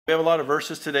We have a lot of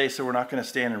verses today, so we're not going to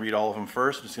stand and read all of them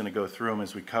first. I'm just going to go through them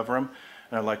as we cover them.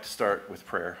 And I'd like to start with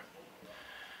prayer.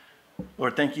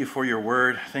 Lord, thank you for your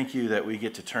word. Thank you that we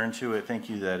get to turn to it. Thank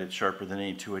you that it's sharper than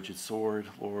any two-edged sword,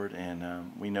 Lord.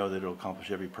 And we know that it'll accomplish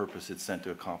every purpose it's sent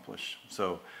to accomplish.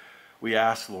 So we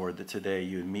ask, Lord, that today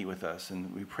you would meet with us.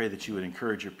 And we pray that you would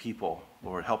encourage your people.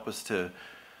 Lord, help us to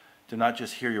not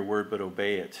just hear your word, but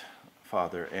obey it,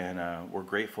 Father. And we're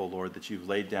grateful, Lord, that you've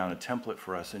laid down a template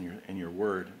for us in your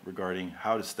word regarding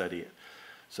how to study it.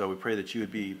 So we pray that you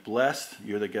would be blessed.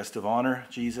 You're the guest of honor,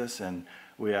 Jesus, and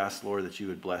we ask, Lord, that you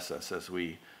would bless us as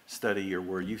we study your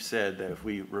word. You've said that if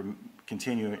we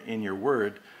continue in your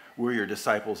word, we're your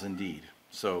disciples indeed.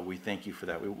 So we thank you for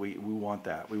that. We want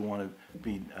that. We want to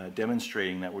be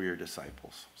demonstrating that we're your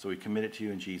disciples. So we commit it to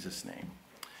you in Jesus' name.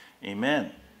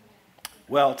 Amen.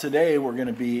 Well, today we're going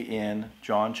to be in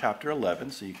John chapter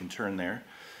 11, so you can turn there.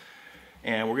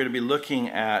 And we're going to be looking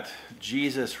at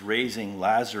Jesus raising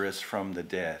Lazarus from the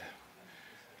dead.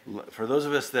 For those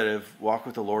of us that have walked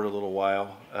with the Lord a little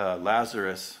while,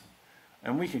 Lazarus,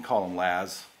 and we can call him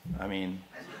Laz. I mean,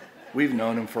 we've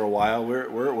known him for a while.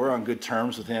 We're on good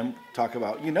terms with him. Talk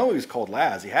about, he was called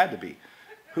Laz. He had to be.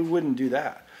 Who wouldn't do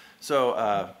that?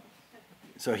 So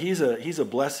he's a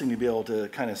blessing to be able to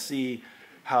kind of see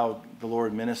how the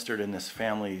Lord ministered in this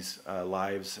family's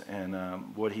lives and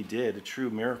what he did, a true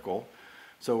miracle.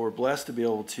 So we're blessed to be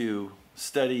able to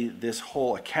study this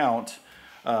whole account.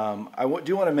 I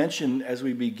do want to mention as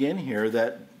we begin here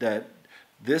that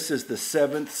this is the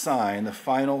seventh sign, the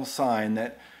final sign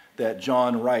that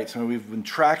John writes. And we've been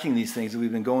tracking these things.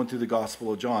 We've been going through the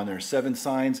Gospel of John. There are 7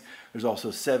 signs. There's also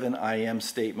 7 I am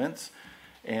statements.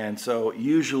 And so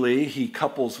usually he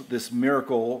couples this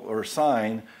miracle or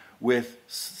sign with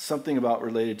something about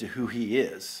related to who he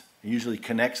is. He usually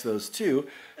connects those two.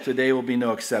 Today will be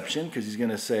no exception because he's going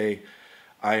to say,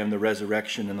 I am the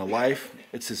resurrection and the life.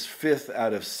 It's his 5th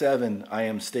out of 7 I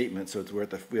am statements, so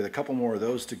we have a couple more of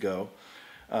those to go.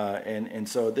 And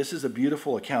so this is a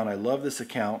beautiful account. I love this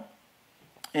account.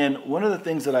 And one of the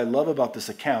things that I love about this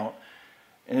account,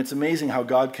 and it's amazing how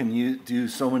God can do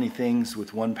so many things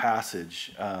with one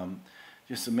passage,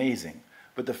 just amazing.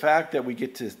 But the fact that we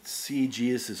get to see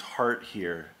Jesus' heart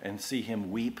here and see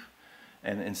him weep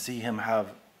and see him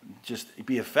just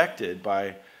be affected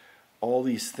by all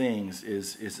these things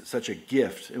is such a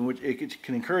gift. And it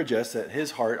can encourage us that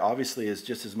his heart obviously is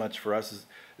just as much for us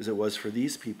as it was for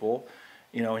these people.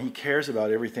 He cares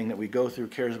about everything that we go through,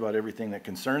 cares about everything that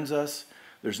concerns us.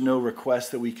 There's no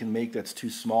request that we can make that's too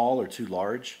small or too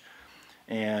large.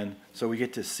 And so we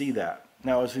get to see that.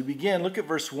 Now, as we begin, look at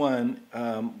verse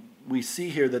 1. We see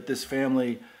here that this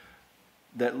family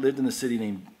that lived in the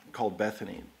city called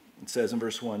Bethany. It says in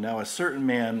verse 1, now a certain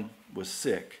man was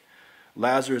sick,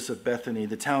 Lazarus of Bethany,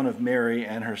 the town of Mary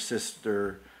and her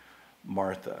sister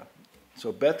Martha.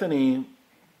 So Bethany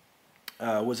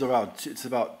it's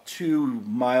about 2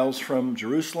 miles from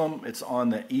Jerusalem. It's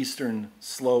on the eastern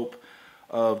slope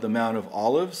of the Mount of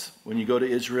Olives. When you go to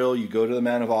Israel, you go to the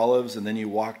Mount of Olives, and then you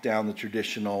walk down the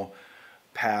traditional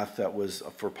path that was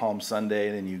for Palm Sunday,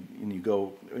 and then you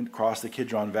go across the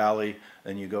Kidron Valley,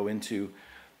 and you go into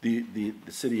the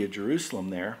city of Jerusalem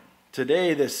there.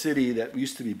 Today, this city that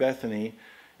used to be Bethany,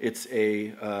 it's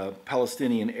a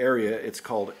Palestinian area. It's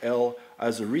called El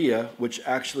Azariah, which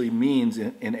actually means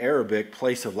in Arabic,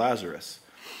 place of Lazarus.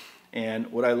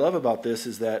 And what I love about this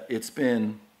is that it's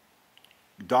been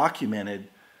documented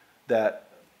that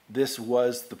this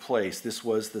was the place, this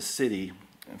was the city.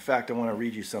 In fact, I want to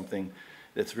read you something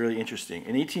that's really interesting.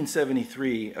 In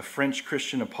 1873, a French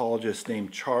Christian apologist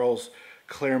named Charles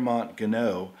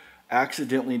Clermont-Ganneau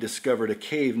accidentally discovered a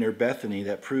cave near Bethany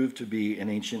that proved to be an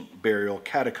ancient burial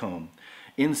catacomb.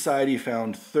 Inside, he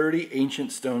found 30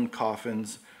 ancient stone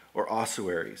coffins or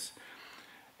ossuaries.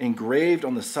 Engraved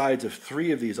on the sides of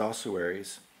 3 of these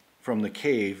ossuaries from the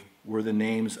cave were the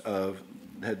names of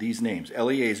these names.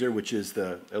 Eliezer,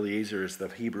 Eliezer is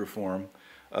the Hebrew form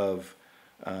of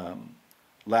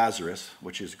Lazarus,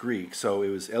 which is Greek. So it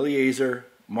was Eliezer,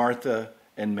 Martha,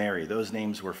 and Mary. Those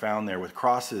names were found there with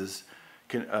crosses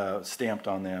stamped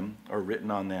on them or written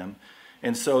on them.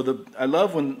 And so I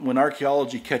love when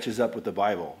archaeology catches up with the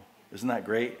Bible. Isn't that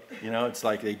great? It's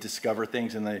like they discover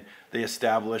things and they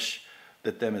establish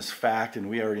that them as fact, and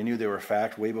we already knew they were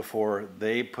fact way before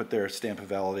they put their stamp of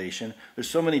validation. There's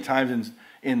so many times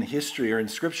in history or in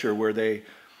Scripture where they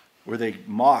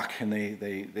mock and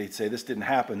they say this didn't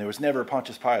happen. There was never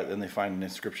Pontius Pilate. Then they find an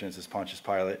inscription that says Pontius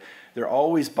Pilate. They're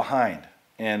always behind.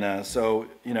 And so,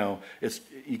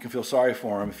 you can feel sorry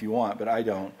for them if you want, but I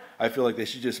don't. I feel like they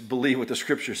should just believe what the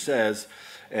Scripture says,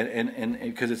 and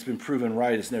because it's been proven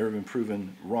right, it's never been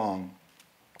proven wrong.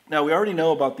 Now, we already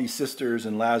know about these sisters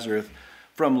and Lazarus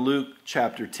from Luke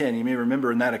chapter 10. You may remember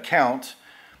in that account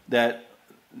that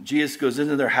Jesus goes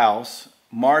into their house.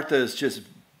 Martha is just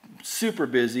super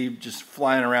busy, just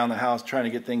flying around the house trying to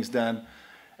get things done.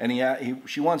 And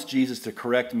she wants Jesus to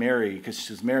correct Mary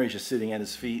because Mary's just sitting at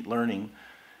his feet learning.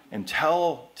 And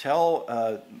tell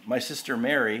my sister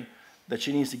Mary that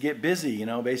she needs to get busy,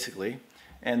 basically.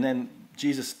 And then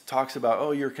Jesus talks about,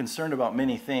 oh, you're concerned about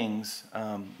many things,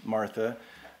 Martha.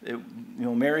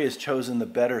 Mary has chosen the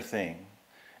better thing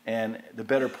and the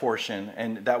better portion,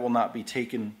 and that will not be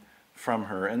taken from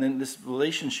her. And then this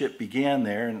relationship began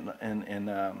there,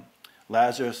 and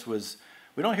Lazarus was,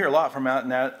 we don't hear a lot from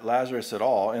Lazarus at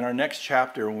all. In our next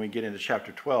chapter, when we get into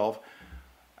chapter 12,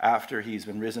 after he's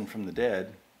been risen from the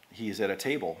dead, he's at a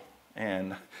table.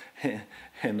 And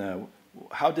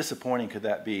how disappointing could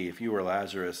that be if you were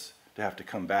Lazarus to have to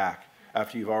come back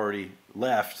after you've already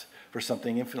left for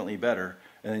something infinitely better,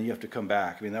 and then you have to come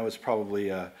back? I mean, that was probably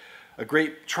a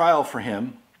great trial for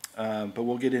him, but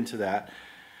we'll get into that.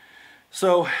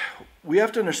 So we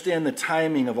have to understand the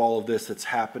timing of all of this that's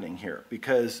happening here,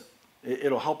 because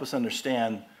it'll help us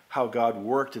understand how God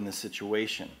worked in this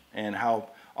situation, and how,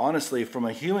 honestly, from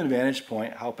a human vantage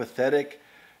point, how pathetic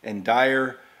and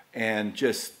dire and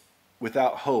just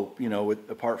without hope,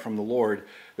 apart from the Lord,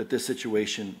 that this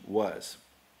situation was.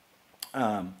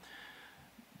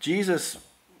 Jesus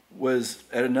was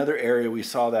at another area, we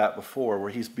saw that before, where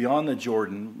he's beyond the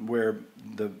Jordan, where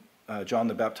John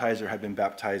the Baptizer had been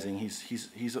baptizing.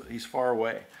 He's far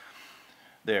away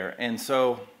there. And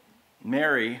so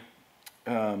Mary,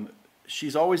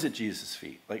 she's always at Jesus'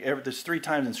 feet. There's 3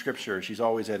 times in Scripture she's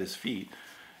always at his feet.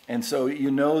 And so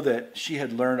that she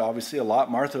had learned obviously a lot.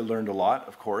 Martha learned a lot,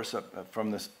 of course, up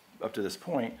to this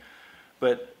point.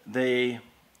 But they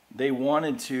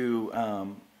wanted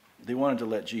to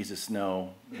let Jesus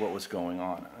know what was going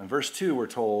on. In verse 2, we're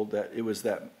told that it was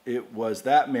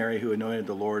that Mary who anointed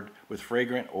the Lord with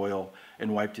fragrant oil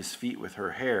and wiped his feet with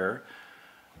her hair,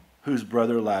 whose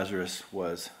brother Lazarus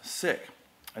was sick.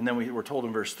 And then we're told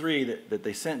in verse 3 that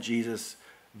they sent Jesus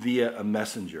via a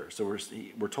messenger. So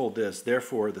we're told this: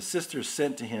 therefore the sisters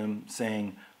sent to him,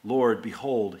 saying, Lord,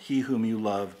 behold, he whom you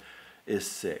love is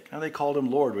sick. Now they called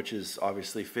him Lord, which is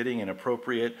obviously fitting and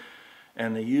appropriate.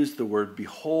 And they used the word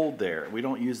behold there. We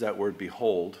don't use that word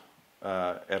behold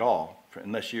at all,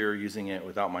 unless you're using it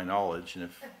without my knowledge. And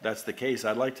if that's the case,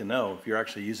 I'd like to know if you're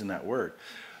actually using that word.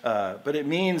 But it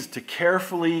means to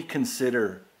carefully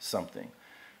consider something.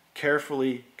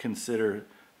 Carefully consider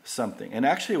something. And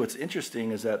actually what's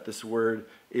interesting is that this word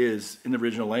is, in the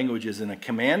original language, is in a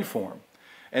command form.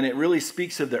 And it really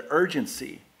speaks of the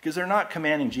urgency, because they're not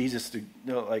commanding Jesus to,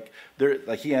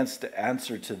 he has to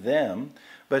answer to them,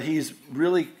 but he's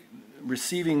really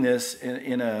receiving this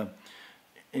in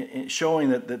showing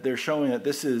that they're showing that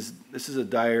this is a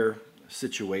dire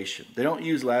situation. They don't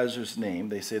use Lazarus' name.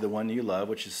 They say the one you love,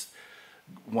 which is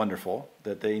wonderful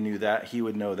that they knew that. He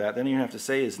would know that. They don't even have to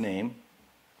say his name.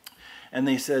 And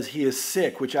they says he is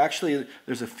sick, which actually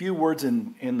there's a few words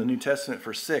in the New Testament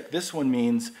for sick. This one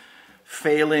means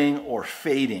failing or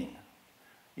fading.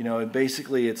 And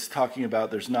basically it's talking about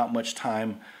there's not much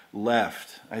time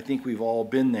left. I think we've all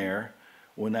been there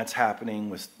when that's happening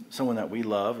with someone that we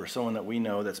love or someone that we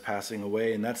know that's passing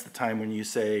away. And that's the time when you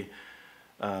say,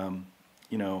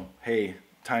 hey,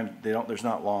 time, there's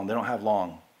not long. They don't have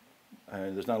long.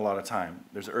 There's not a lot of time.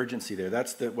 There's urgency there.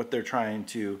 That's what they're trying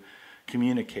to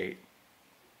communicate.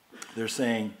 They're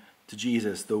saying to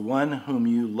Jesus, the one whom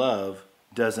you love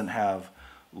doesn't have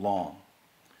long.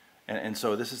 And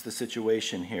so this is the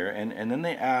situation here. And then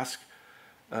they ask,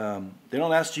 they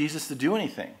don't ask Jesus to do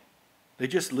anything. They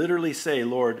just literally say,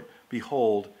 Lord,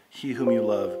 behold, he whom you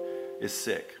love is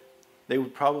sick. They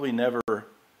would probably never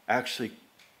actually,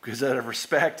 because out of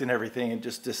respect and everything, and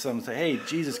just some say, hey,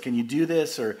 Jesus, can you do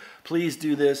this? Or please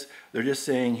do this. They're just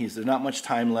saying there's not much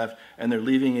time left, and they're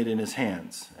leaving it in his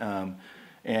hands.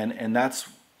 And that's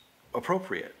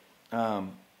appropriate.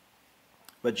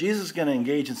 But Jesus is going to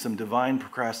engage in some divine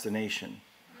procrastination.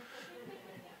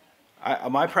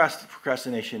 My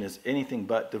procrastination is anything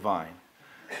but divine.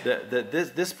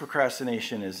 This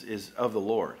procrastination is of the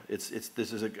Lord. This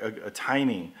is a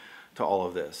timing to all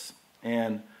of this.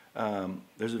 And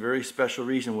there's a very special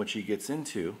reason which he gets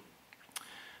into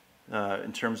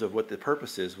in terms of what the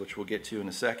purpose is, which we'll get to in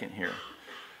a second here.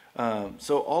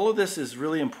 So all of this is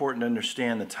really important to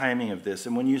understand the timing of this.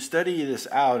 And when you study this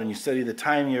out and you study the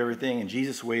timing of everything and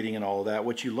Jesus waiting and all of that,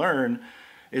 what you learn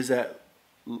is that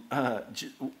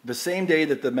the same day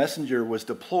that the messenger was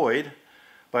deployed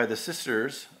by the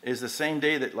sisters is the same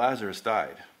day that Lazarus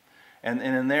died. And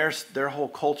in their whole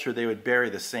culture, they would bury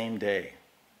the same day.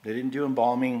 They didn't do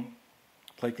embalming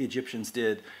like the Egyptians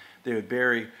did. They would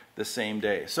bury the same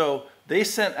day. So they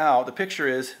sent out, the picture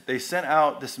is, they sent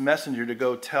out this messenger to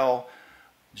go tell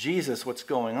Jesus what's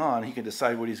going on. He can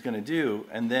decide what he's going to do.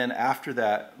 And then after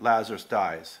that, Lazarus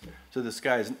dies. So this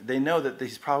guy's, they know that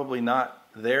he's probably not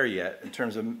there yet in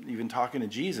terms of even talking to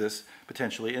Jesus,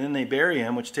 potentially. And then they bury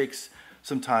him, which takes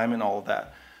some time and all of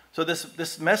that. So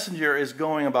this messenger is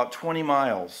going about 20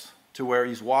 miles to where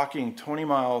he's walking 20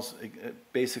 miles,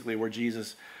 basically where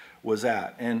Jesus was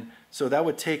at. And so that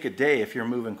would take a day if you're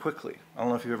moving quickly. I don't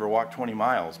know if you've ever walked 20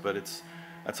 miles, but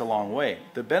that's a long way.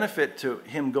 The benefit to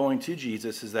him going to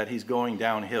Jesus is that he's going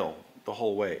downhill the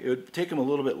whole way. It would take him a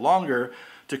little bit longer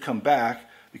to come back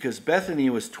because Bethany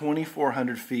was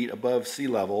 2,400 feet above sea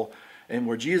level, and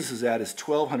where Jesus is at is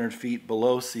 1,200 feet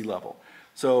below sea level.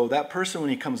 So that person, when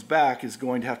he comes back, is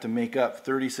going to have to make up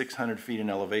 3,600 feet in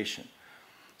elevation.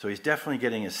 So he's definitely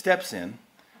getting his steps in.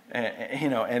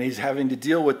 And he's having to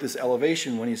deal with this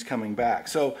elevation when he's coming back.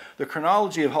 So the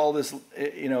chronology of all this,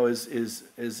 is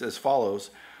as follows.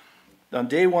 On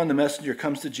day 1, the messenger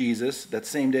comes to Jesus. That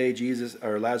same day,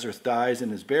 Lazarus dies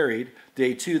and is buried.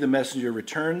 Day 2, the messenger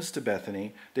returns to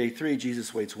Bethany. Day 3,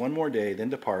 Jesus waits one more day, then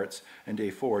departs. And day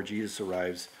 4, Jesus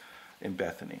arrives in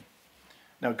Bethany.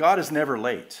 Now, God is never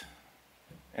late,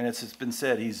 and it's been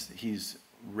said he's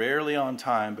rarely on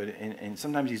time, but and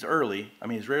sometimes he's early. I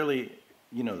mean, he's rarely.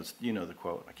 You know the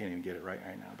quote. I can't even get it right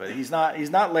now. But he's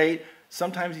not late.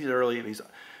 Sometimes he's early.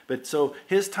 But so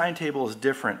his timetable is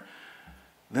different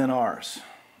than ours.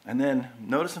 And then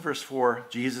notice in verse 4,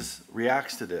 Jesus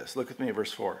reacts to this. Look with me at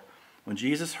verse 4. When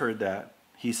Jesus heard that,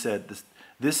 he said,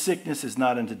 "This sickness is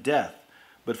not unto death,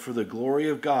 but for the glory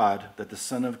of God, that the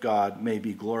Son of God may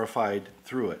be glorified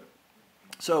through it."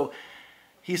 So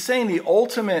he's saying the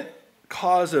ultimate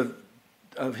cause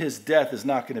of his death is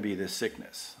not going to be this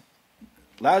sickness.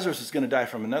 Lazarus is going to die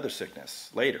from another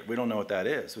sickness later. We don't know what that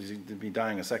is. He's going to be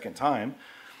dying a second time,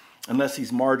 unless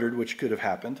he's martyred, which could have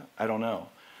happened. I don't know.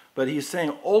 But he's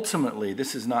saying ultimately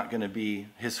this is not going to be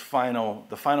the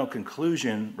final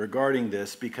conclusion regarding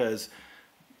this, because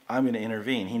I'm going to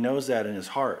intervene. He knows that in his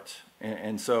heart.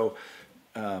 And so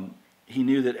he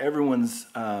knew that everyone's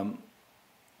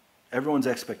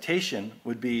expectation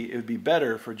would be, it would be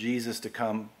better for Jesus to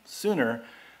come sooner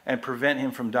and prevent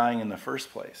him from dying in the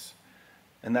first place.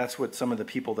 And that's what some of the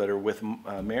people that are with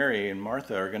Mary and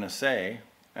Martha are going to say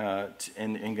and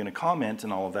going to comment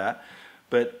and all of that.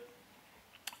 But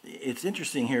it's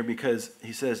interesting here because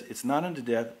he says, it's not unto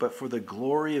death, but for the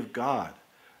glory of God,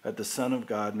 that the Son of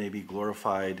God may be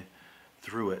glorified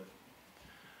through it.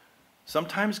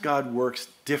 Sometimes God works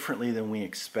differently than we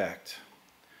expect.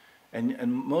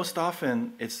 And most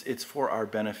often, it's for our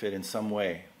benefit in some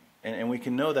way. And we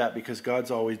can know that because God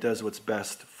always does what's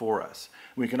best for us.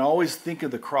 We can always think of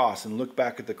the cross and look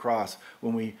back at the cross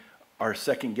when we are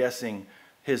second-guessing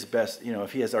his best,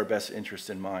 if he has our best interest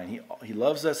in mind. He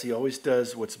loves us. He always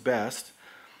does what's best.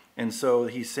 And so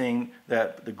he's saying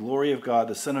that the glory of God,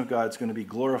 the Son of God, is going to be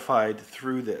glorified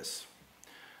through this.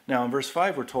 Now, in verse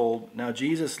 5, we're told, now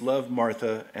Jesus loved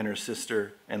Martha and her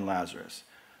sister and Lazarus.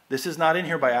 This is not in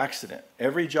here by accident.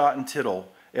 Every jot and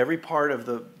tittle, every part of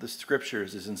the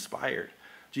scriptures is inspired.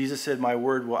 Jesus said, my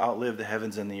word will outlive the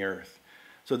heavens and the earth.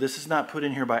 So this is not put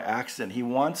in here by accident. He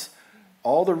wants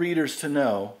all the readers to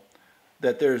know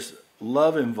that there's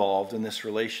love involved in this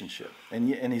relationship.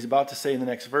 And he's about to say in the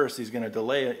next verse, he's going to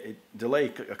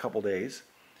delay a couple days.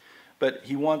 But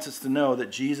he wants us to know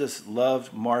that Jesus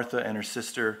loved Martha and her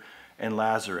sister and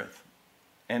Lazarus.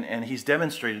 And he's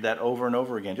demonstrated that over and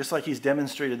over again, just like he's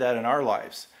demonstrated that in our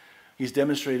lives. He's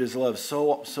demonstrated his love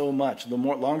so much. The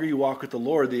longer you walk with the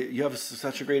Lord, you have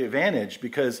such a great advantage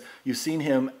because you've seen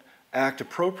him act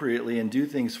appropriately and do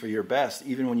things for your best,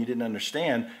 even when you didn't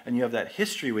understand, and you have that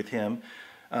history with him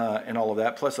and all of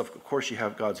that. Plus, of course, you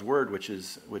have God's word, which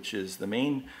is the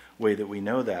main way that we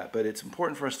know that. But it's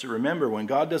important for us to remember when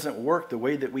God doesn't work the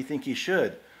way that we think he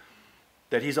should,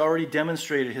 that he's already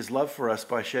demonstrated his love for us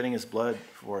by shedding his blood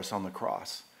for us on the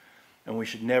cross. And we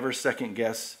should never second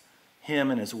guess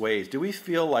him and his ways. Do we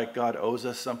feel like God owes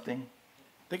us something?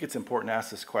 I think it's important to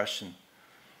ask this question.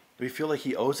 Do we feel like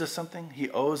he owes us something? He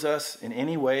owes us in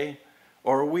any way?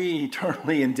 Or are we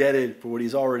eternally indebted for what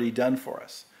he's already done for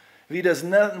us? If he does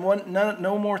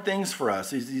no more things for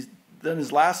us, he's done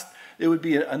his last, it would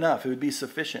be enough. It would be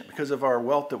sufficient because of our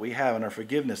wealth that we have and our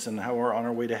forgiveness and how we're on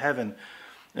our way to heaven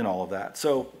and all of that.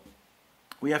 So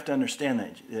we have to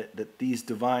understand that these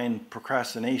divine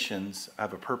procrastinations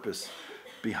have a purpose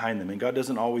behind them. And God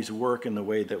doesn't always work in the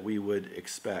way that we would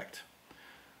expect.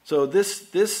 So they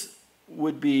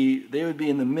would be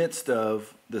in the midst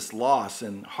of this loss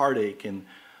and heartache and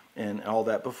and all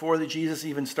that. Before Jesus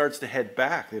even starts to head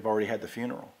back, they've already had the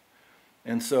funeral.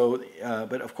 And so,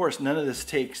 but of course, none of this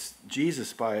takes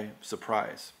Jesus by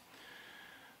surprise.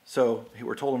 So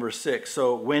we're told in verse 6,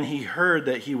 so when he heard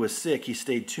that he was sick, he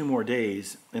stayed 2 more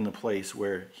days in the place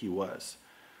where he was.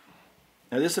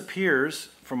 Now this appears,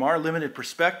 from our limited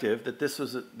perspective, that this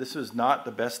was not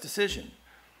the best decision.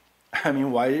 I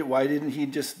mean, why didn't he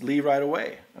just leave right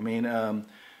away? I mean,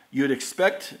 you'd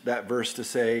expect that verse to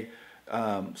say,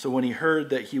 so when he heard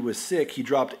that he was sick, he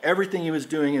dropped everything he was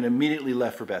doing and immediately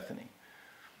left for Bethany.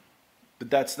 But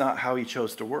that's not how he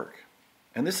chose to work.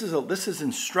 And this is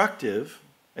instructive,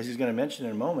 as he's going to mention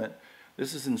in a moment.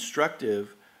 This is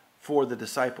instructive for the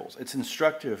disciples. It's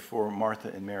instructive for Martha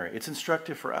and Mary. It's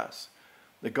instructive for us.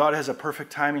 That God has a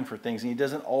perfect timing for things, and he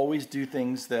doesn't always do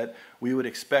things that we would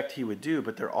expect he would do,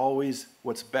 but they're always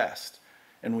what's best.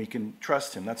 And we can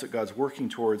trust him. That's what God's working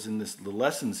towards in the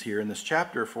lessons here in this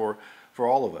chapter for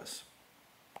all of us.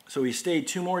 So he stayed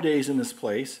 2 more days in this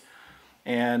place,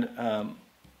 and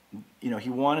he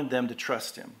wanted them to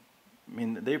trust him. I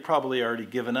mean, they've probably already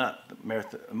given up,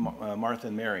 Martha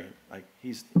and Mary. Like,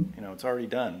 it's already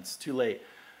done. It's too late.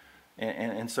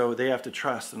 And so they have to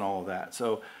trust in all of that.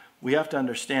 So we have to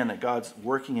understand that God's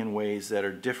working in ways that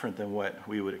are different than what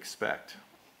we would expect.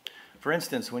 For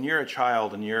instance, when you're a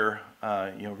child and you're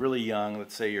really young,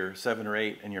 let's say you're 7 or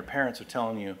 8, and your parents are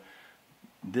telling you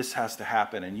this has to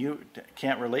happen, and you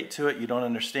can't relate to it, you don't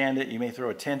understand it, you may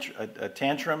throw a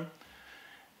tantrum,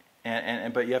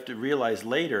 but you have to realize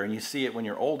later, and you see it when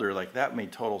you're older, like that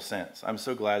made total sense. I'm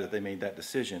so glad that they made that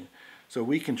decision. So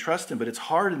we can trust him, but it's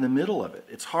hard in the middle of it.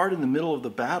 It's hard in the middle of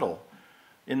the battle,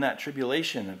 in that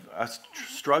tribulation of us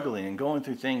struggling and going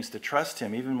through things, to trust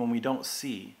him even when we don't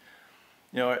see.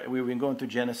 We've been going through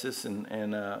Genesis, and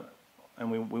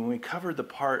when we covered the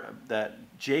part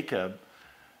that Jacob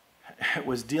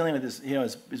was dealing with this,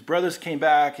 his brothers came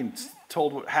back and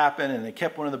told what happened, and they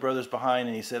kept one of the brothers behind,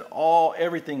 and he said,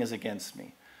 everything is against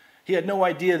me. He had no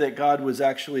idea that God was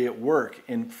actually at work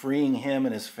in freeing him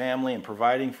and his family and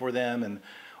providing for them, and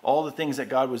all the things that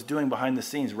God was doing behind the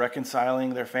scenes,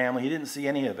 reconciling their family. He didn't see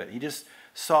any of it. He just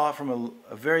saw it from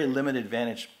a very limited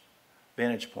vantage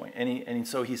point. And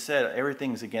so he said,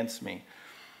 everything's against me.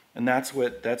 And that's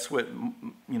what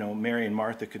Mary and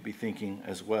Martha could be thinking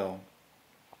as well.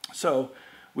 So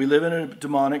we live in a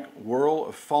demonic world,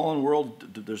 a fallen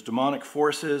world. There's demonic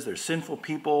forces, there's sinful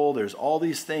people, there's all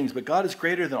these things, but God is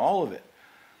greater than all of it.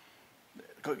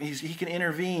 He can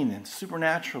intervene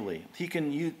supernaturally. He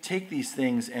can take these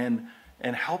things and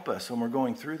help us when we're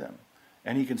going through them.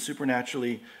 And he can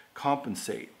supernaturally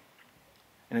compensate.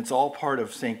 And it's all part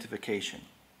of sanctification,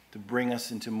 to bring us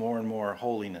into more and more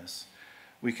holiness.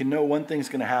 We can know one thing's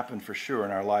going to happen for sure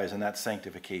in our lives, and that's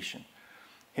sanctification.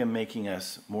 Him making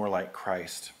us more like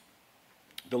Christ.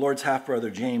 The Lord's half-brother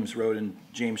James wrote in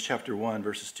James chapter 1,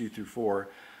 verses 2 through 4,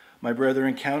 "My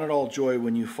brethren, count it all joy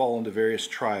when you fall into various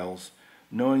trials,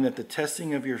 knowing that the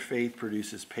testing of your faith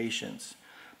produces patience.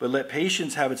 But let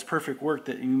patience have its perfect work,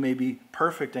 that you may be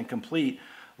perfect and complete,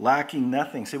 lacking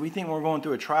nothing." See, we think we're going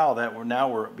through a trial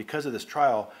that because of this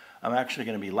trial, I'm actually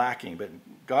going to be lacking. But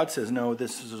God says, no,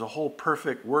 this is a whole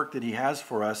perfect work that he has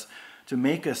for us to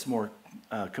make us more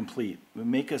complete,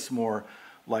 make us more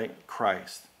like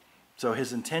Christ. So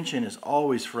his intention is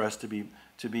always for us to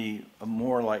be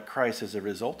more like Christ as a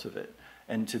result of it,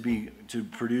 and to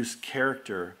produce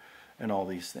character and all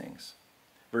these things.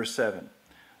 Verse 7.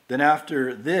 Then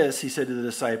after this, he said to the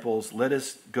disciples, "Let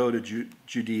us go to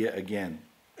Judea again."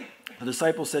 The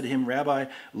disciples said to him, "Rabbi,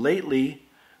 lately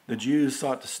the Jews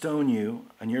sought to stone you,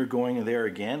 and you're going there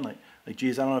again?" Like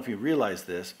Jesus, I don't know if you realize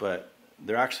this, but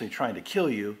they're actually trying to kill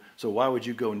you, so why would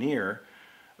you go near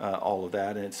all of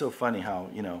that? And it's so funny how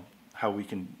we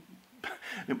can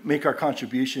make our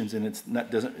contributions, and it's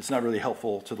not really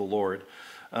helpful to the Lord.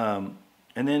 And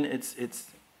then it's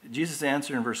Jesus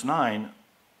answered in verse 9,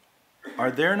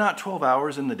 "Are there not 12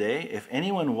 hours in the day? If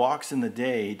anyone walks in the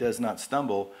day, he does not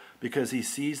stumble, because he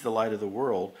sees the light of the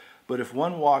world. But if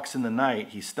one walks in the night,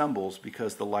 he stumbles,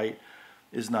 because the light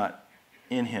is not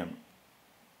in him."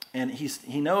 And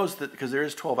he knows that, because there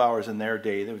is 12 hours in their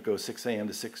day, that would go 6 a.m.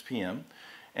 to 6 p.m.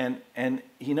 And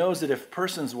he knows that if a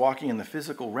person's walking in the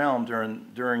physical realm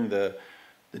during the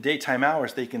daytime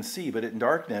hours, they can see, but in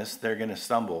darkness, they're going to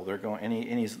stumble. And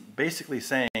he's basically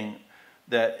saying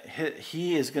that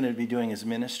he is going to be doing his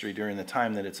ministry during the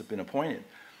time that it's been appointed.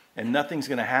 And nothing's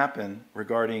going to happen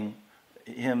regarding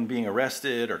him being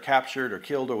arrested or captured or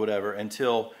killed or whatever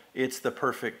until it's the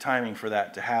perfect timing for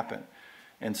that to happen.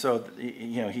 And so,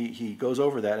 he goes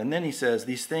over that. And then he says,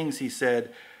 these things he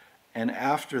said, and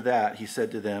after that he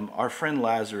said to them, "Our friend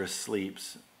Lazarus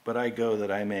sleeps, but I go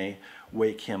that I may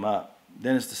wake him up."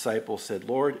 Then his disciples said,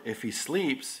 "Lord, if he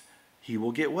sleeps, he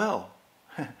will get well."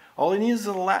 All he needs is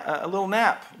a little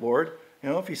nap, Lord.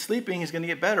 If he's sleeping, he's going to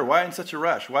get better. Why in such a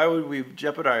rush? Why would we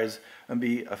jeopardize and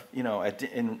be,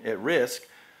 at risk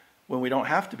when we don't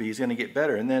have to be? He's going to get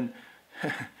better. And then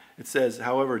it says,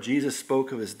 however, Jesus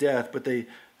spoke of his death, but they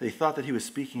thought that he was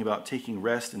speaking about taking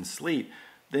rest and sleep.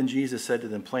 Then Jesus said to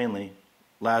them plainly,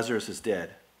 "Lazarus is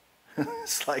dead."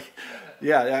 It's like,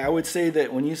 yeah, I would say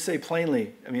that when you say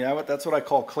plainly, that's what I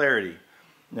call clarity.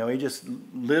 He just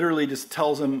literally just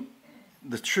tells them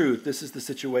the truth. This is the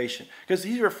situation. Because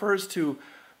he refers to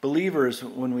believers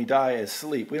when we die as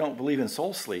sleep. We don't believe in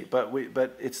soul sleep, but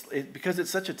because it's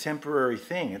such a temporary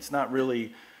thing. It's not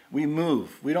really, we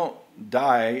move. We don't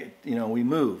die, we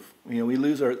move. We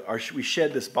lose we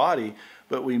shed this body,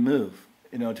 but we move.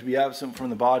 To be absent from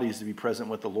the body is to be present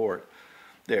with the Lord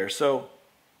there. So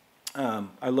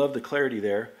I love the clarity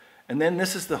there. And then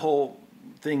this is the whole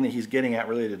thing that he's getting at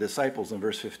related to disciples in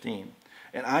verse 15.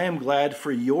 "And I am glad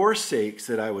for your sakes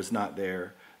that I was not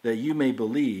there, that you may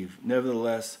believe.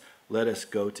 Nevertheless, let us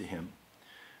go to him."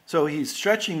 So he's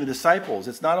stretching the disciples.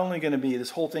 It's not only going to be,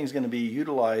 this whole thing's going to be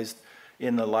utilized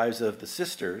in the lives of the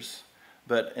sisters,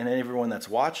 and everyone that's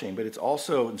watching, but it's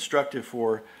also instructive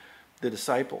for the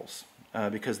disciples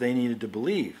because they needed to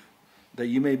believe, that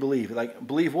you may believe. Like,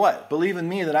 believe what? Believe in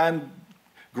me that I'm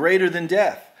greater than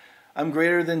death. I'm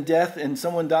greater than death and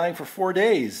someone dying for 4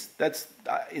 days.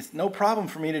 It's no problem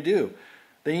for me to do.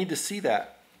 They need to see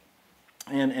that.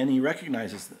 And he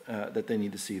recognizes that they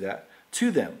need to see that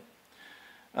to them.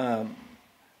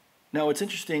 Now what's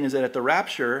interesting is that at the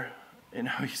rapture,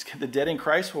 the dead in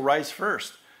Christ will rise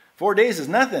first. 4 days is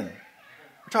nothing.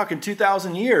 We're talking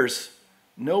 2,000 years.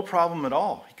 No problem at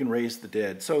all. He can raise the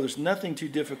dead. So there's nothing too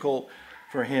difficult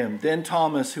for him. Then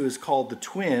Thomas, who is called the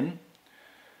twin,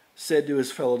 said to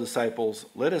his fellow disciples,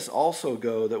 "Let us also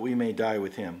go that we may die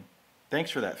with him."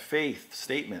 Thanks for that faith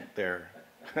statement there.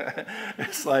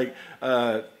 It's like,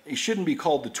 he shouldn't be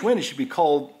called the twin. He should be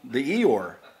called the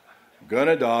Eeyore.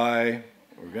 Gonna die.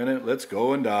 Let's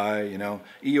go and die.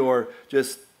 Eeyore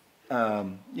just,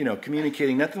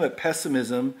 communicating nothing but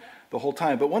pessimism the whole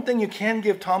time. But one thing you can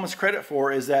give Thomas credit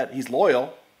for is that he's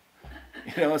loyal.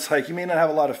 It's like he may not have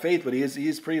a lot of faith, but he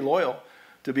is pretty loyal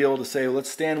to be able to say, let's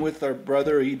stand with our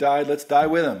brother. He died. Let's die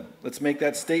with him. Let's make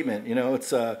that statement.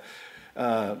 It's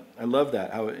I love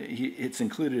that, how it's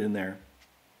included in there.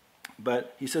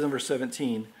 But he says in verse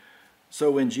 17,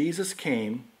 "So when Jesus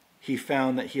came, he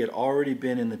found that he had already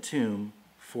been in the tomb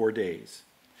 4 days.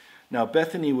 Now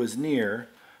Bethany was near,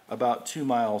 about 2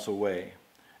 miles away.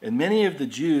 And many of the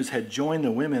Jews had joined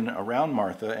the women around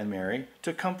Martha and Mary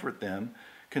to comfort them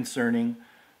concerning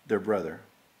their brother.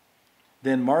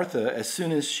 Then Martha, as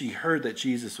soon as she heard that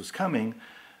Jesus was coming,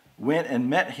 went and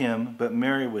met him, but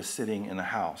Mary was sitting in the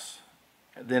house.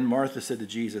 Then Martha said to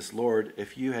Jesus, 'Lord,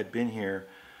 if you had been here,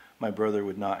 my brother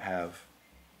would not have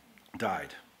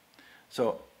died.'"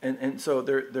 So so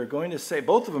they're going to say,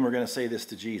 both of them are going to say this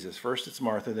to Jesus. First it's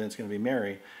Martha, then it's going to be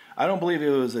Mary. I don't believe it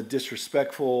was a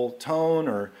disrespectful tone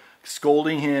or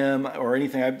scolding him or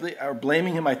anything, or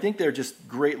blaming him. I think they're just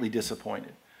greatly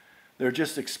disappointed. They're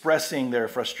just expressing their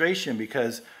frustration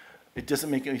because it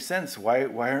doesn't make any sense. Why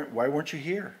weren't you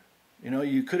here?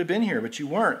 You could have been here, but you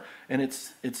weren't. And it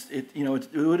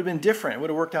would have been different. It would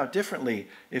have worked out differently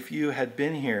if you had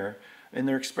been here. And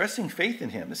they're expressing faith in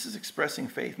him. This is expressing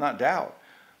faith, not doubt.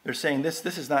 They're saying this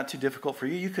is not too difficult for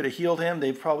you. You could have healed him.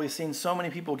 They've probably seen so many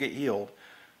people get healed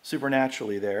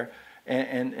supernaturally there.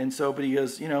 And so, but he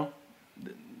goes,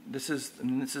 this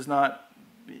is not,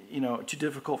 too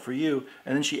difficult for you.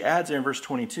 And then she adds there in verse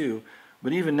 22,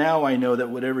 "But even now I know that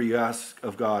whatever you ask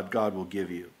of God, God will give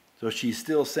you." So she's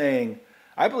still saying,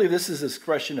 I believe this is an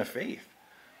expression of faith.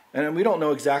 And we don't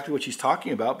know exactly what she's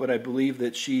talking about, but I believe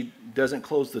that she doesn't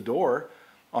close the door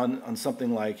on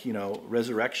something like,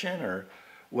 resurrection or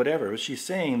whatever. She's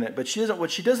saying that, but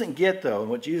what she doesn't get though, and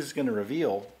what Jesus is going to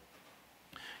reveal,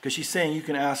 because she's saying you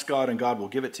can ask God and God will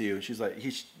give it to you. She's like,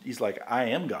 he's like, I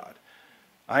am God.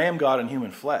 I am God in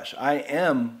human flesh. I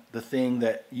am the thing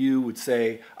that you would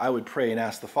say I would pray and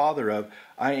ask the Father of.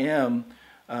 I am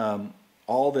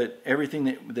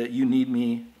everything that you need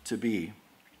me to be.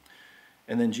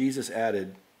 And then Jesus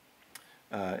added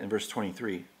in verse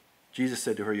 23, Jesus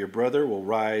said to her, "Your brother will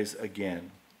rise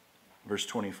again." Verse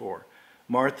 24,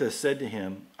 Martha said to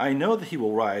him, "I know that he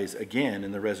will rise again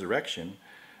in the resurrection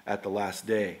at the last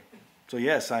day." So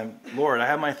yes, Lord, I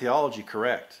have my theology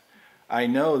correct. I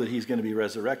know that he's going to be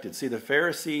resurrected. See, the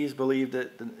Pharisees believed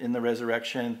that in the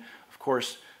resurrection. Of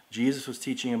course, Jesus was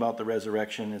teaching about the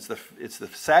resurrection. It's the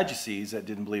Sadducees that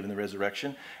didn't believe in the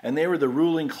resurrection, and they were the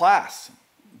ruling class.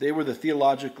 They were the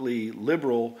theologically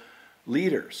liberal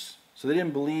leaders. So they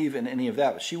didn't believe in any of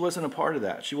that. But she wasn't a part of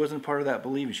that. She wasn't a part of that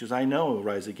believing. She goes, I know he'll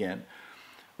rise again.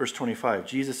 Verse 25,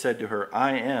 Jesus said to her,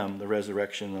 I am the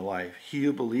resurrection and the life. He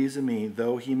who believes in me,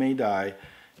 though he may die,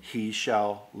 he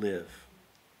shall live.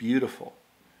 Beautiful.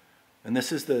 And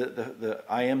this is the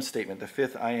I am statement, the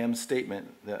fifth I am statement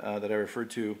that I referred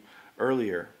to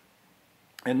earlier.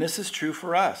 And this is true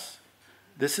for us.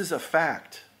 This is a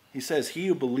fact. He says, he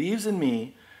who believes in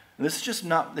me, and this is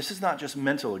not just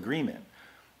mental agreement.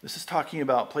 This is talking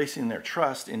about placing their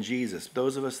trust in Jesus.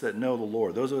 Those of us that know the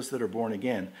Lord, those of us that are born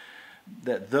again,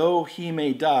 that though he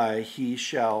may die, he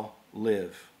shall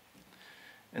live.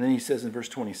 And then he says in verse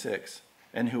 26,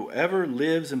 and whoever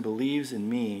lives and believes in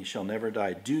me shall never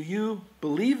die. Do you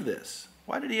believe this?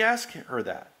 Why did he ask her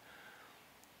that?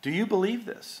 Do you believe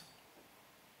this?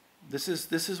 This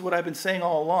is what I've been saying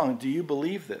all along. Do you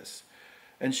believe this?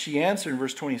 And she answered in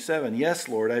verse 27, yes,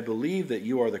 Lord, I believe that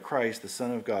you are the Christ, the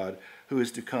Son of God, who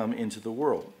is to come into the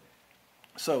world.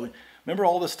 So remember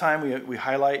all this time we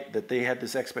highlight that they had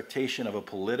this expectation of a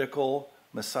political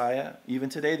Messiah? Even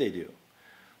today they do.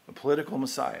 A political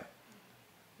Messiah.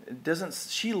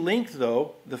 She linked,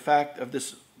 though, the fact of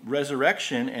this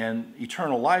resurrection and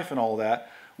eternal life and all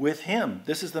that with him.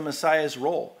 This is the Messiah's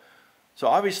role. So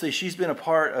obviously she's been a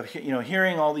part of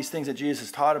hearing all these things that Jesus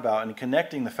has taught about and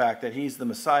connecting the fact that he's the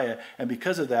Messiah. And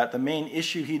because of that, the main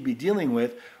issue he'd be dealing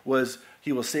with was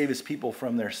he will save his people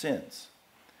from their sins.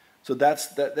 So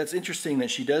that's interesting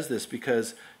that she does this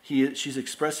because she's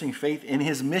expressing faith in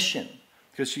his mission.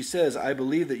 Because she says, I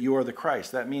believe that you are the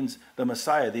Christ. That means the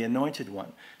Messiah, the anointed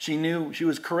one. She knew she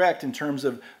was correct in terms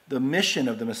of the mission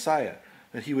of the Messiah,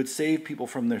 that he would save people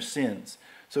from their sins.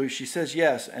 So she says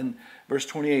yes. And verse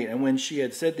 28, and when she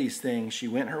had said these things, she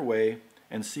went her way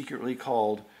and secretly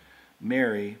called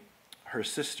Mary, her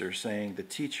sister, saying, the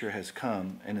teacher has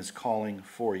come and is calling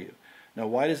for you. Now,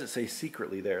 why does it say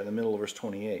secretly there in the middle of verse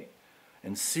 28?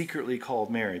 And secretly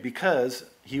called Mary? Because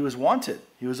he was wanted.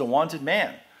 He was a wanted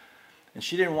man. And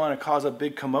she didn't want to cause a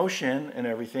big commotion and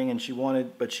everything, and she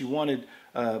wanted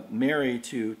Mary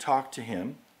to talk to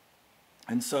him.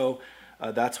 And so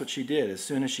that's what she did. As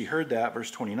soon as she heard that, verse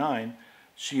 29,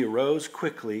 she arose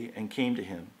quickly and came to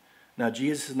him. Now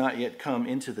Jesus had not yet come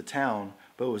into the town,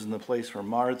 but was in the place where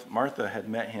Martha had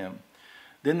met him.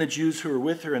 Then the Jews who were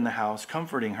with her in the house,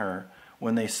 comforting her,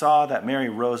 when they saw that Mary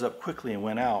rose up quickly and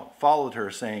went out, followed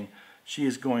her, saying,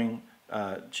 she's going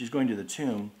to the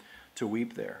tomb to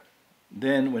weep there.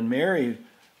 Then when Mary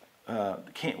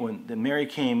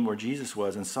came where Jesus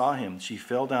was and saw him, she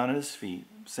fell down at his feet,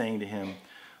 saying to him,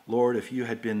 Lord, if you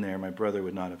had been there, my brother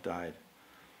would not have died.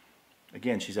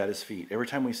 Again, she's at his feet. Every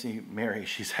time we see Mary,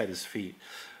 she's at his feet.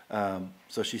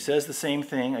 So she says the same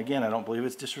thing. Again, I don't believe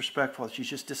it's disrespectful. She's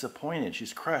just disappointed.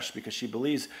 She's crushed because she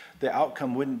believes the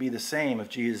outcome wouldn't be the same if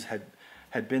Jesus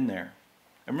had been there.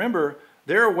 And remember,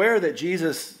 they're aware that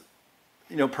Jesus,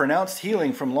 pronounced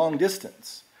healing from long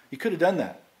distance. He could have done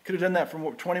that. Could have done that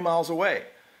from 20 miles away.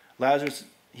 Lazarus,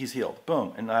 he's healed.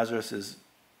 Boom. And Lazarus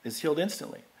is healed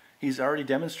instantly. He's already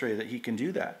demonstrated that he can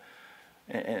do that.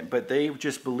 But they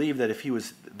just believe that if he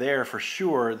was there for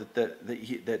sure, that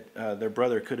their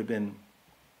brother could have been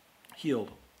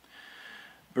healed.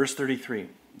 Verse 33.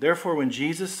 Therefore, when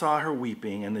Jesus saw her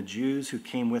weeping, and the Jews who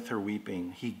came with her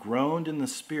weeping, he groaned in the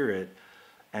spirit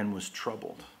and was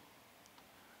troubled.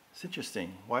 It's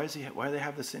interesting. Why do they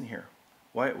have this in here?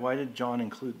 Why did John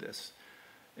include this?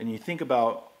 And you think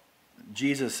about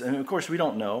Jesus, and of course we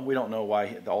don't know. We don't know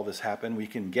why all this happened. We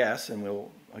can guess, and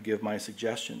I'll give my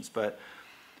suggestions. But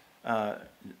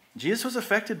Jesus was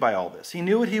affected by all this. He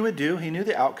knew what he would do. He knew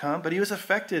the outcome, but he was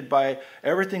affected by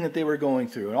everything that they were going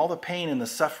through, and all the pain and the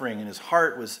suffering, and his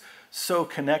heart was so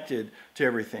connected to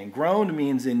everything. Groaned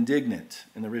means indignant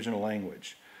in the original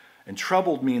language, and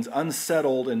troubled means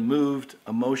unsettled and moved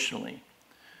emotionally.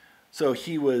 So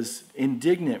he was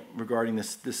indignant regarding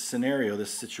this scenario,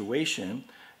 this situation,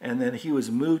 and then he was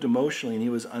moved emotionally and he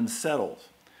was unsettled.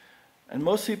 And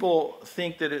most people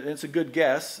think that it's a good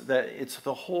guess that it's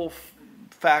the whole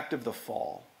fact of the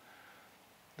fall,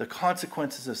 the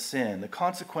consequences of sin, the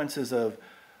consequences of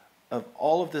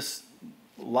all of this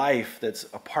life that's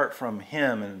apart from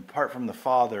him and apart from the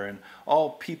Father, and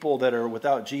all people that are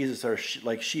without Jesus are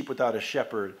like sheep without a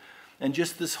shepherd. And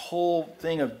just this whole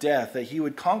thing of death that he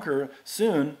would conquer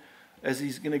soon as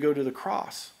he's going to go to the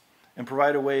cross and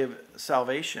provide a way of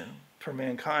salvation for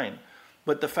mankind.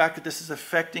 But the fact that this is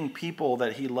affecting people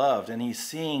that he loved, and he's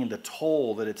seeing the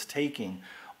toll that it's taking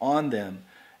on them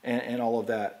and all of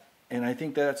that, And I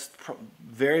think that's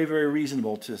very, very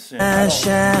reasonable to assume. I don't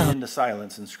get into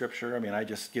silence in Scripture. I mean, I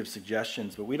just give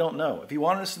suggestions, but we don't know. If he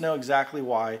wanted us to know exactly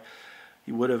why,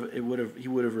 he would have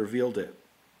revealed it.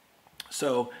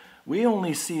 So we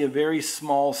only see a very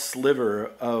small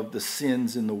sliver of the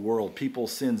sins in the world,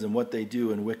 people's sins and what they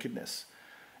do in wickedness.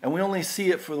 And we only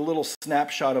see it for the little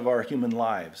snapshot of our human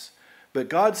lives. But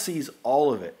God sees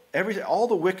all of it. All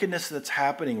the wickedness that's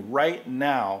happening right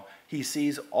now, he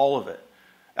sees all of it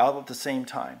out at the same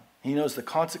time. He knows the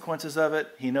consequences of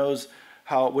it. He knows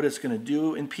what it's going to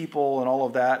do in people and all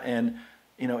of that. And,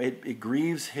 it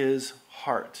grieves his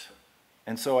heart.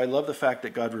 And so I love the fact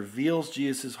that God reveals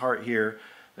Jesus' heart here,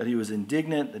 that he was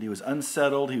indignant, that he was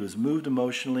unsettled, he was moved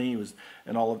emotionally,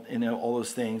 and all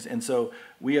those things. And so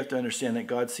we have to understand that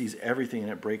God sees everything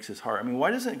and it breaks his heart. I mean, why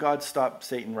doesn't God stop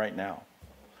Satan right now?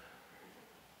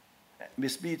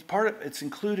 It's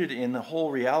included in the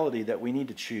whole reality that we need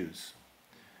to choose.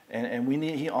 And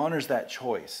he honors that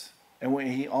choice. And when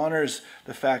he honors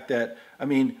the fact that,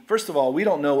 first of all, we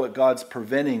don't know what God's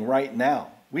preventing right now.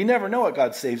 We never know what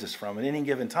God saves us from at any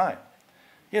given time.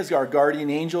 He has our guardian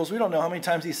angels. We don't know how many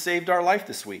times he saved our life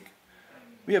this week.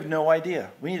 We have no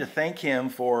idea. We need to thank him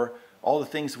for all the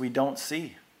things we don't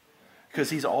see, because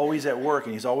he's always at work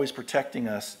and he's always protecting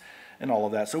us and all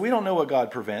of that. So we don't know what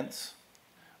God prevents.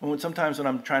 Sometimes when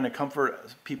I'm trying to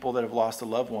comfort people that have lost a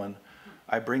loved one,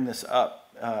 I bring this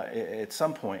up at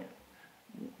some point.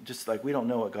 Just like we don't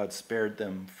know what God spared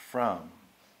them from.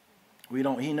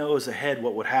 He knows ahead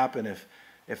what would happen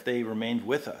if they remained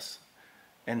with us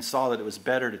and saw that it was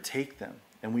better to take them,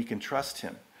 and we can trust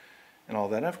him and all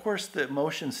that. And of course, the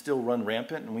emotions still run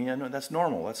rampant, and we know that's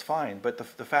normal, that's fine. But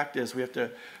the fact is, we have to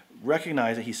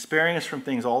recognize that he's sparing us from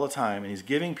things all the time, and he's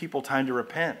giving people time to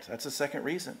repent. That's the second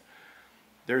reason.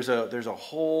 There's a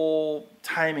whole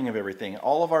timing of everything.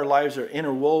 All of our lives are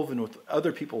interwoven with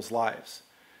other people's lives.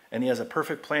 And he has a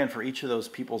perfect plan for each of those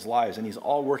people's lives. And he's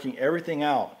all working everything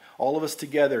out, all of us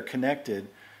together, connected,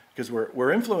 because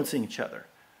we're influencing each other.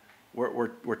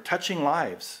 We're touching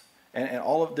lives. And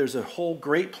there's a whole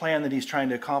great plan that he's trying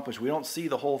to accomplish. We don't see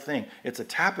the whole thing. It's a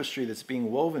tapestry that's being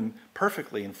woven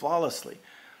perfectly and flawlessly.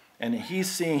 And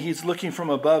he's looking from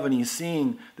above, and he's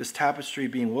seeing this tapestry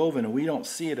being woven, and we don't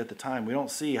see it at the time. We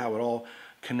don't see how it all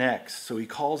connects. So he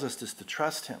calls us just to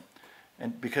trust him.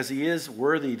 And because he is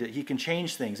worthy, that he can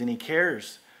change things, and he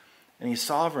cares, and he's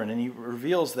sovereign, and he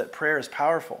reveals that prayer is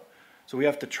powerful. So we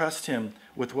have to trust him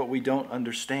with what we don't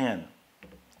understand.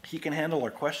 He can handle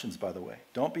our questions, by the way.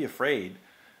 Don't be afraid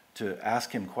to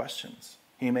ask him questions.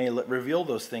 He may reveal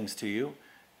those things to you,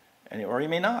 or he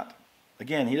may not.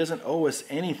 Again, he doesn't owe us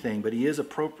anything, but he is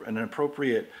an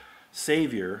appropriate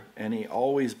Savior, and he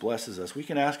always blesses us. We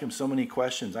can ask him so many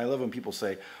questions. I love when people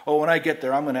say, when I get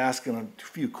there, I'm going to ask him a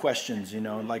few questions,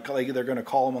 like they're going to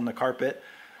call him on the carpet.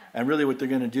 And really what they're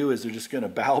going to do is they're just going to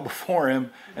bow before him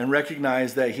and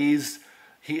recognize that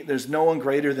there's no one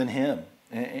greater than him.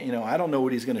 And, I don't know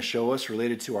what he's going to show us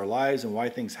related to our lives and why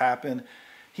things happen.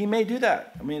 He may do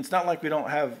that. It's not like we don't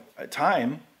have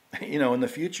time. In the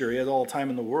future, he has all the time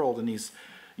in the world, and he's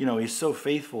so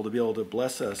faithful to be able to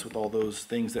bless us with all those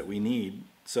things that we need.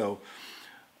 So,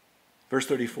 verse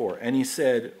 34, and he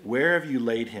said, "Where have you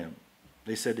laid him?"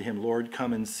 They said to him, "Lord,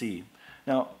 come and see."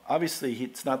 Now, obviously,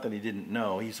 it's not that he didn't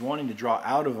know. He's wanting to draw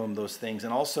out of them those things,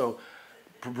 and also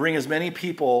bring as many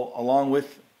people along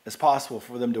with as possible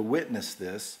for them to witness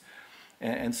this.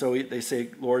 And so they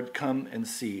say, "Lord, come and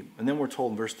see." And then we're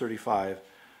told in verse 35,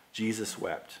 Jesus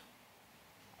wept.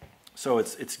 So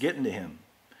it's getting to him.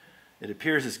 It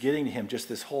appears it's getting to him, just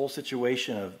this whole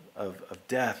situation of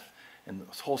death and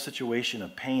this whole situation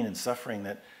of pain and suffering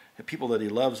that the people that he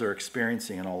loves are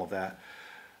experiencing and all of that.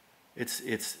 It's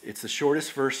the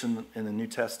shortest verse in the New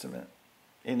Testament,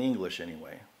 in English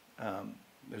anyway.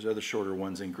 There's other shorter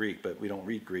ones in Greek, but we don't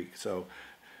read Greek.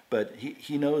 But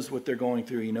he knows what they're going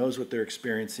through. He knows what they're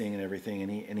experiencing and everything,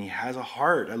 and he has a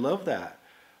heart. I love that.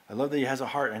 I love that he has a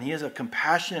heart, and he is a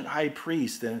compassionate high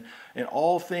priest, and in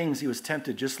all things he was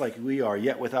tempted just like we are,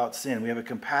 yet without sin. We have a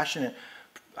compassionate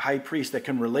high priest that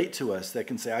can relate to us, that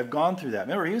can say, I've gone through that.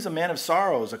 Remember, he was a man of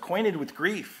sorrows, acquainted with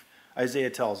grief, Isaiah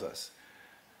tells us.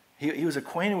 He was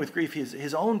acquainted with grief.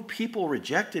 His own people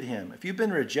rejected him. If you've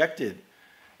been rejected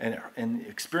and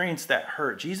experienced that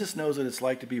hurt, Jesus knows what it's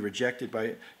like to be rejected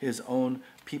by his own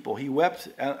people. He wept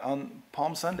on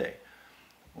Palm Sunday.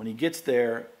 When he gets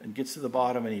there and gets to the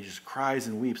bottom and he just cries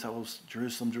and weeps, "Oh,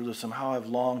 Jerusalem, Jerusalem, how I've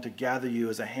longed to gather you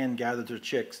as a hen gathers her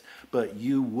chicks, but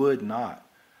you would not.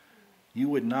 You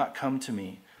would not come to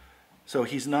me." So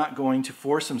he's not going to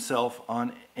force himself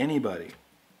on anybody.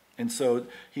 And so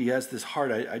he has this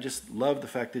heart. I just love the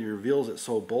fact that he reveals it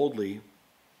so boldly.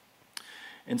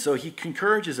 And so he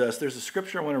encourages us. There's a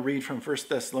scripture I want to read from 1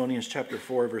 Thessalonians chapter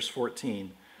 4, verse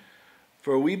 14.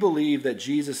 For we believe that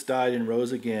Jesus died and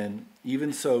rose again.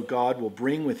 Even so, God will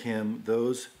bring with him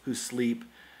those who sleep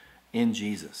in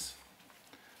Jesus.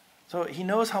 So he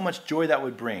knows how much joy that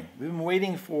would bring. We've been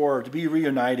waiting to be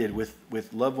reunited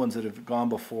with loved ones that have gone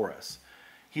before us.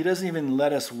 He doesn't even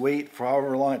let us wait for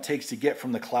however long it takes to get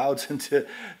from the clouds into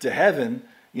heaven,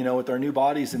 with our new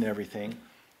bodies and everything.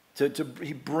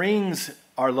 He brings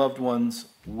our loved ones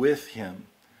with him.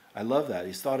 I love that.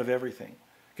 He's thought of everything.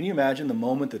 Can you imagine the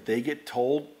moment that they get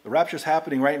told, the rapture's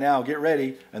happening right now, get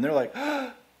ready, and they're like,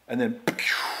 and then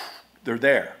they're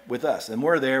there with us, and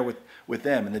we're there with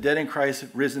them. And the dead in Christ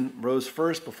rose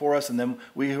first before us, and then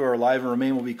we who are alive and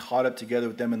remain will be caught up together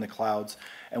with them in the clouds.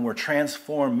 And we're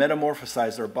transformed,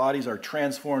 metamorphosized. Our bodies are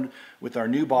transformed with our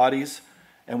new bodies,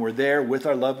 and we're there with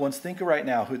our loved ones. Think of right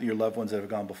now who your loved ones that have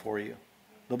gone before you.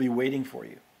 They'll be waiting for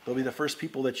you. They'll be the first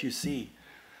people that you see.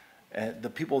 The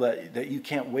people that you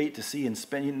can't wait to see and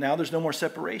spend. Now there's no more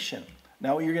separation.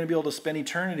 Now you're going to be able to spend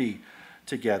eternity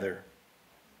together.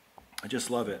 I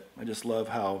just love it. I just love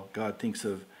how God thinks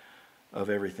of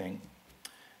everything.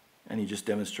 And he just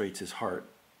demonstrates his heart.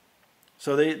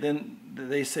 So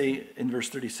they say in verse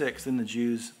 36, then the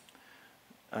Jews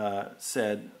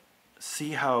said,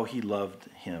 see how he loved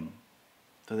him.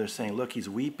 So they're saying, look, he's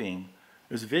weeping.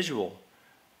 It was visual.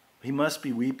 He must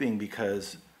be weeping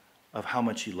because of how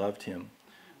much he loved him.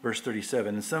 Verse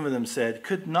 37, and some of them said,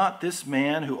 could not this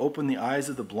man who opened the eyes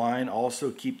of the blind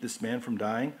also keep this man from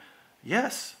dying?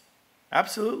 Yes,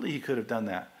 absolutely he could have done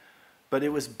that. But it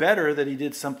was better that he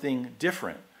did something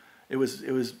different. It was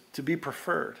to be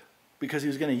preferred, because he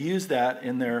was going to use that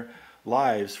in their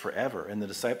lives forever, in the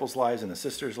disciples' lives, in the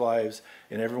sisters' lives,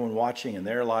 in everyone watching in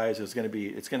their lives. It's going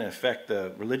to affect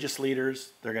the religious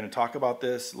leaders. They're going to talk about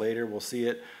this later. We'll see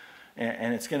it.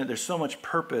 And there's so much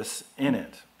purpose in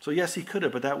it. So yes, he could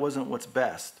have, but that wasn't what's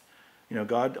best.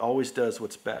 God always does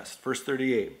what's best. Verse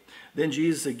 38, then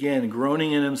Jesus again,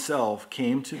 groaning in himself,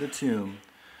 came to the tomb.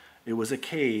 It was a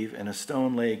cave, and a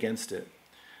stone lay against it.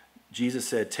 Jesus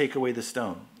said, take away the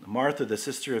stone. Martha, the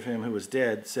sister of him who was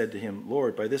dead, said to him,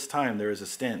 Lord, by this time there is a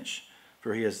stench,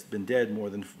 for he has been dead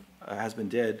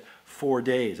 4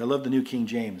 days. I love the New King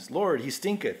James. Lord, he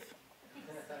stinketh.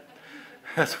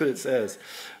 That's what it says.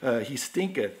 He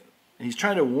stinketh. And he's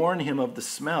trying to warn him of the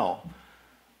smell.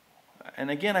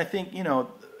 And again, I think,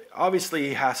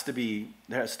 obviously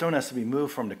that stone has to be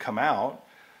moved for him to come out.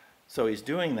 So he's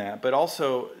doing that. But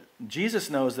also, Jesus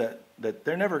knows that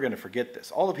they're never going to forget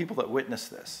this. All the people that witnessed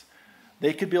this,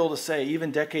 they could be able to say,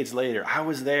 even decades later, I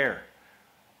was there.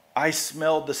 I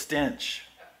smelled the stench.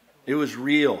 It was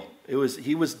real.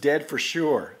 He was dead for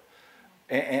sure.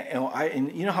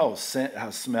 And you know how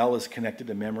smell is connected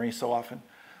to memory so often?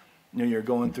 You're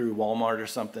going through Walmart or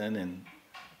something, and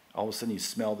all of a sudden you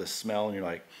smell this smell, and you're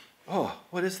like, oh,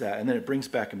 what is that? And then it brings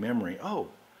back a memory. Oh,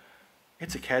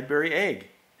 it's a Cadbury egg.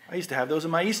 I used to have those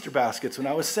in my Easter baskets when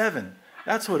I was 7.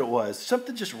 That's what it was.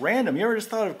 Something just random. You ever just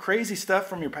thought of crazy stuff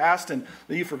from your past and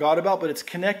that you forgot about, but it's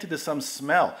connected to some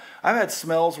smell? I've had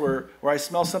smells where I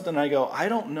smell something and I go, I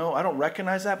don't know, I don't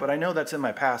recognize that, but I know that's in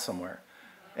my past somewhere.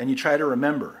 And you try to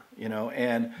remember,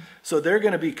 And so they're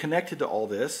going to be connected to all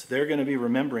this. They're going to be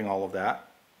remembering all of that.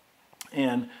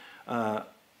 And,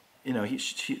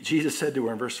 Jesus said to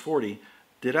her in verse 40,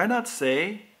 did I not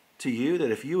say to you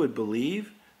that if you would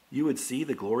believe, you would see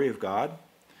the glory of God?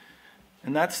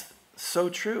 And that's so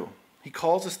true. He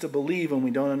calls us to believe when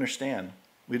we don't understand.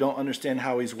 We don't understand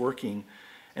how he's working.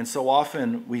 And so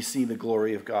often we see the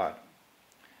glory of God.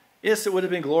 Yes, it would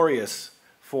have been glorious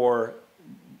for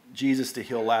Jesus to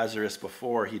heal Lazarus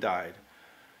before he died.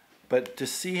 But to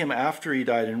see him after he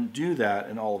died and do that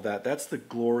and all of that, that's the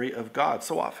glory of God.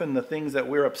 So often the things that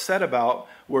we're upset about,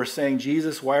 we're saying,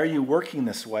 Jesus, why are you working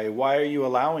this way? Why are you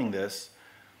allowing this?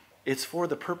 It's for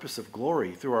the purpose of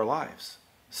glory through our lives.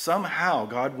 Somehow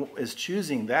God is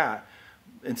choosing that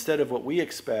instead of what we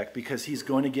expect, because he's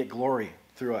going to get glory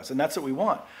through us. And that's what we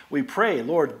want. We pray,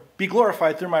 Lord, be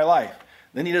glorified through my life.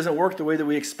 Then he doesn't work the way that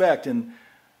we expect. And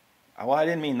well, I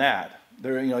didn't mean that.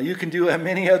 You can do it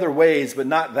many other ways, but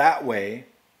not that way.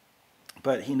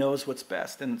 But he knows what's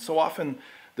best. And so often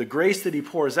the grace that he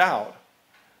pours out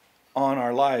on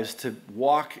our lives to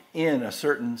walk in a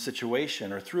certain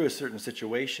situation or through a certain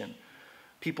situation,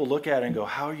 people look at it and go,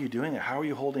 how are you doing it? How are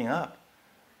you holding up?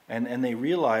 And they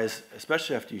realize,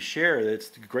 especially after you share that it's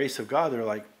the grace of God, they're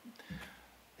like,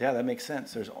 yeah, that makes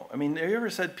sense. Have you ever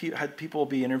had people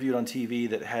be interviewed on TV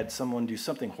that had someone do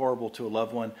something horrible to a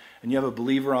loved one, and you have a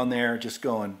believer on there just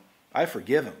going, I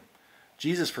forgive him.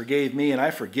 Jesus forgave me and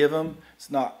I forgive him. It's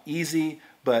not easy,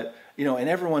 But, and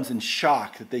everyone's in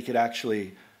shock that they could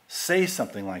actually say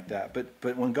something like that.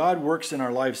 But when God works in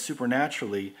our lives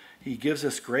supernaturally, he gives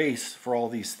us grace for all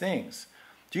these things.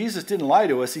 Jesus didn't lie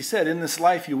to us. He said, in this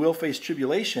life you will face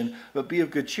tribulation, but be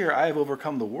of good cheer. I have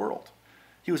overcome the world.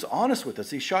 He was honest with us.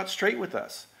 He shot straight with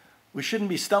us. We shouldn't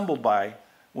be stumbled by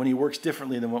when he works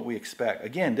differently than what we expect.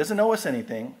 Again, doesn't owe us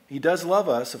anything. He does love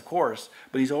us, of course,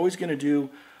 but he's always going to do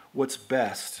what's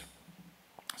best.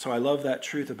 So I love that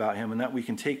truth about him, and that we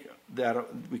can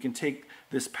take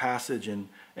this passage and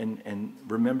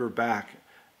remember back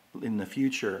in the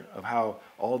future of how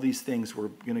all these things were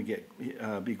going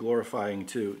to be glorifying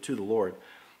to the Lord.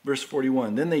 Verse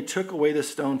 41, then they took away the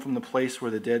stone from the place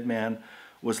where the dead man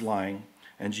was lying,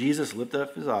 and Jesus lifted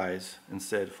up his eyes and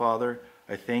said, Father,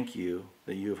 I thank you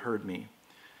that you have heard me.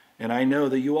 And I know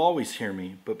that you always hear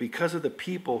me, but because of the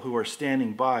people who are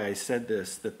standing by, I said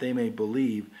this, that they may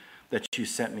believe that you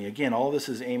sent me. Again, all this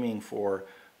is aiming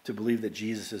to believe that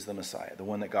Jesus is the Messiah, the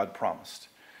one that God promised,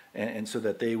 and so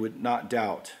that they would not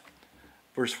doubt.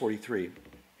 Verse 43,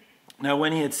 now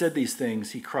when he had said these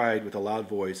things, he cried with a loud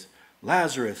voice,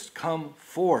 Lazarus, come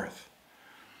forth.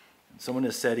 Someone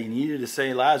has said he needed to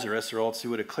say Lazarus, or else he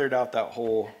would have cleared out that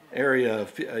whole area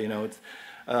of,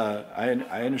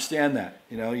 I understand that.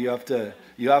 You have to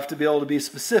be able to be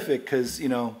specific, because,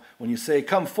 when you say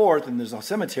come forth and there's a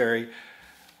cemetery,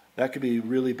 that could be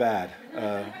really bad.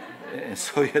 And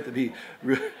so you have to be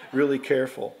really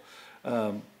careful.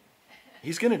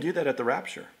 He's going to do that at the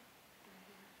rapture.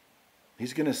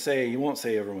 He's going to say, he won't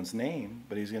say everyone's name,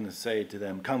 but he's going to say to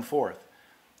them, come forth.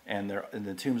 And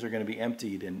the tombs are going to be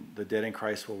emptied, and the dead in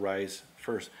Christ will rise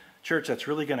first. Church, that's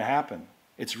really going to happen.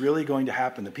 It's really going to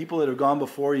happen. The people that have gone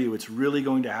before you, it's really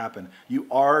going to happen. You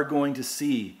are going to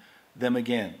see them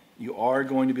again. You are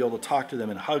going to be able to talk to them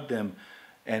and hug them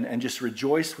and just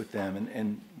rejoice with them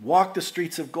and walk the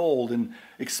streets of gold and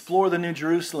explore the New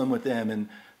Jerusalem with them. And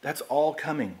that's all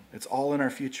coming. It's all in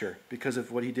our future because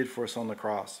of what he did for us on the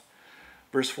cross.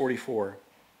 Verse 44,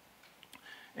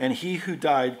 and he who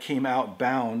died came out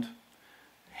bound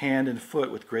hand and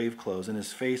foot with grave clothes, and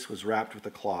his face was wrapped with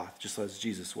a cloth, just as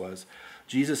Jesus was.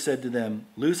 Jesus said to them,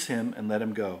 loose him and let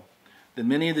him go. Then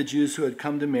many of the Jews who had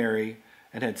come to Mary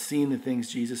and had seen the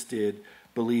things Jesus did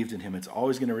believed in him. It's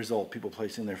always going to result people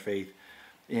placing their faith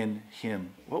in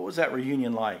him. What was that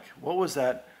reunion like? What was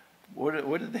that? What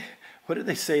did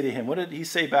they say to him? What did he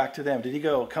say back to them? Did he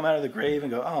come out of the grave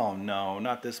and go, oh no,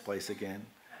 not this place again?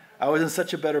 I was in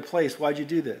such a better place. Why'd you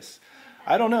do this?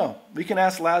 I don't know. We can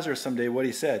ask Lazarus someday what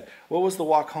he said. What was the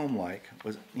walk home like?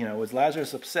 Was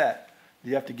Lazarus upset? Did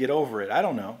he have to get over it? I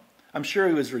don't know. I'm sure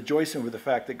he was rejoicing over the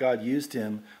fact that God used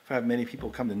him to have many people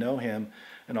come to know him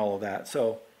and all of that.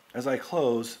 So as I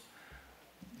close,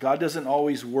 God doesn't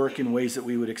always work in ways that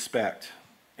we would expect.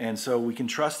 And so we can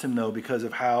trust him, though, because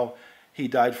of how he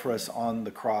died for us on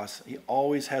the cross. He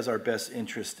always has our best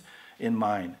interest in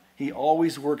mind. He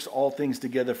always works all things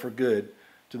together for good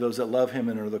to those that love him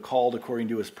and are the called according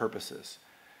to his purposes,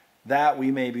 that we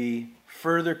may be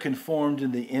further conformed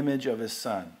in the image of his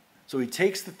Son. So he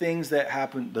takes the things that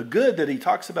happen, the good that he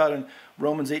talks about in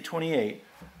Romans 8:28,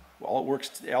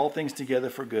 all things together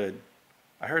for good.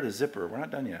 I heard a zipper. We're not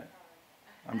done yet.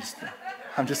 I'm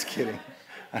just kidding.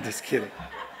 I'm just kidding.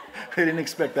 I didn't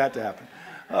expect that to happen.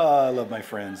 Oh, I love my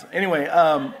friends. Anyway,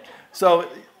 so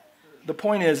the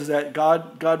point is that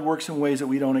God works in ways that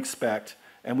we don't expect,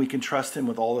 and we can trust him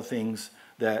with all the things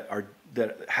that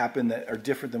happen that are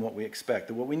different than what we expect.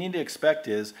 And what we need to expect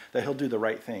is that he'll do the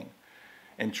right thing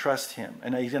and trust him.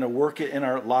 And he's going to work it in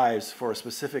our lives for a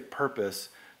specific purpose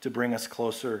to bring us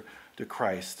closer to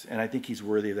Christ. And I think he's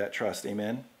worthy of that trust.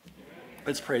 Amen?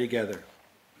 Let's pray together.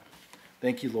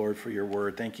 Thank you, Lord, for your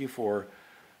word. Thank you for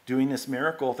doing this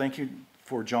miracle. Thank you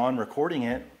for John recording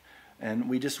it. And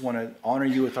we just want to honor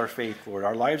you with our faith, Lord.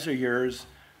 Our lives are yours.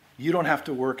 You don't have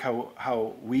to work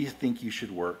how we think you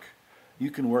should work.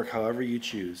 You can work however you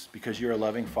choose because you're a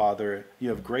loving Father. You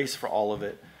have grace for all of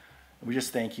it. And we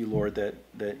just thank you, Lord,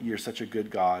 that you're such a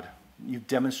good God. You've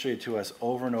demonstrated to us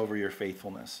over and over your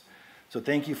faithfulness. So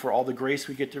thank you for all the grace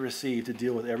we get to receive to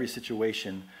deal with every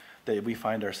situation that we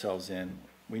find ourselves in.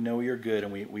 We know you're good,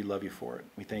 and we love you for it.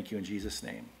 We thank you in Jesus'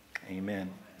 name. Amen.